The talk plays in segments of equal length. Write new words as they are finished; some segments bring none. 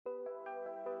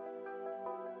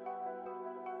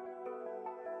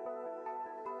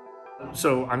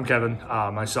So I'm Kevin.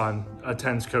 My son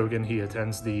attends Kogen. He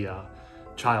attends the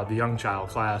young child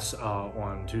class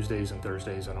on Tuesdays and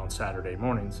Thursdays and on Saturday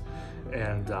mornings.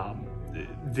 And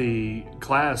the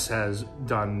class has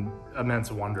done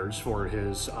immense wonders for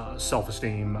his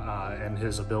self-esteem and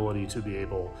his ability to be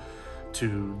able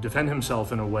to defend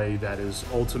himself in a way that is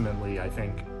ultimately, I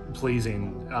think,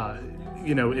 pleasing,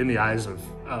 in the eyes of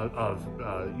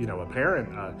a parent,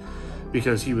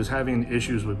 because he was having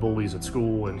issues with bullies at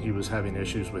school and he was having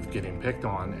issues with getting picked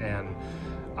on. And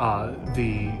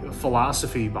the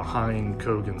philosophy behind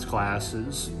Kogen's class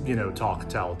is, talk,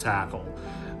 tell, tackle.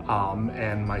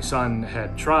 And my son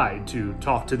had tried to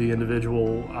talk to the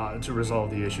individual to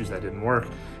resolve the issues. That didn't work.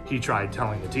 He tried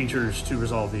telling the teachers to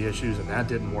resolve the issues, and that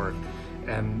didn't work.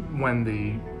 And when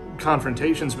the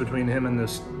confrontations between him and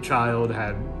this child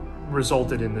had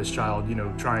resulted in this child,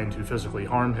 trying to physically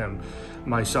harm him,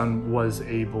 my son was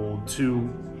able to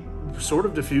sort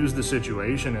of diffuse the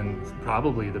situation in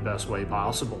probably the best way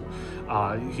possible.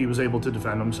 He was able to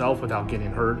defend himself without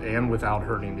getting hurt and without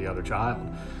hurting the other child.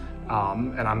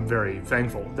 And I'm very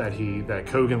thankful that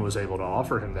Kogen was able to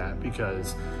offer him that,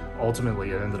 because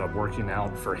ultimately it ended up working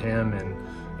out for him, and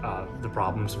the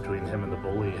problems between him and the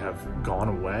bully have gone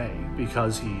away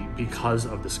because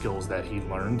of the skills that he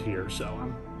learned here. So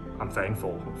I'm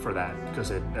thankful for that,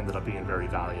 because it ended up being very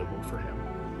valuable for him.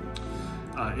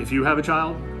 If you have a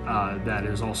child that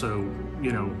is also,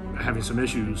 having some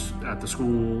issues at the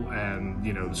school, and,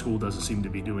 the school doesn't seem to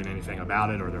be doing anything about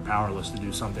it, or they're powerless to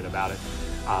do something about it,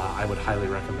 I would highly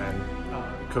recommend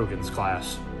Kogen's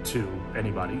class to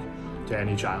anybody, to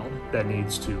any child that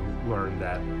needs to learn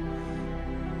that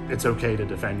it's okay to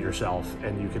defend yourself,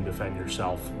 and you can defend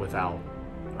yourself without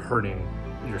hurting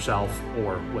yourself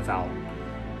or without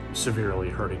severely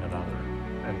hurting another.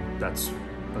 And that's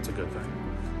a good thing.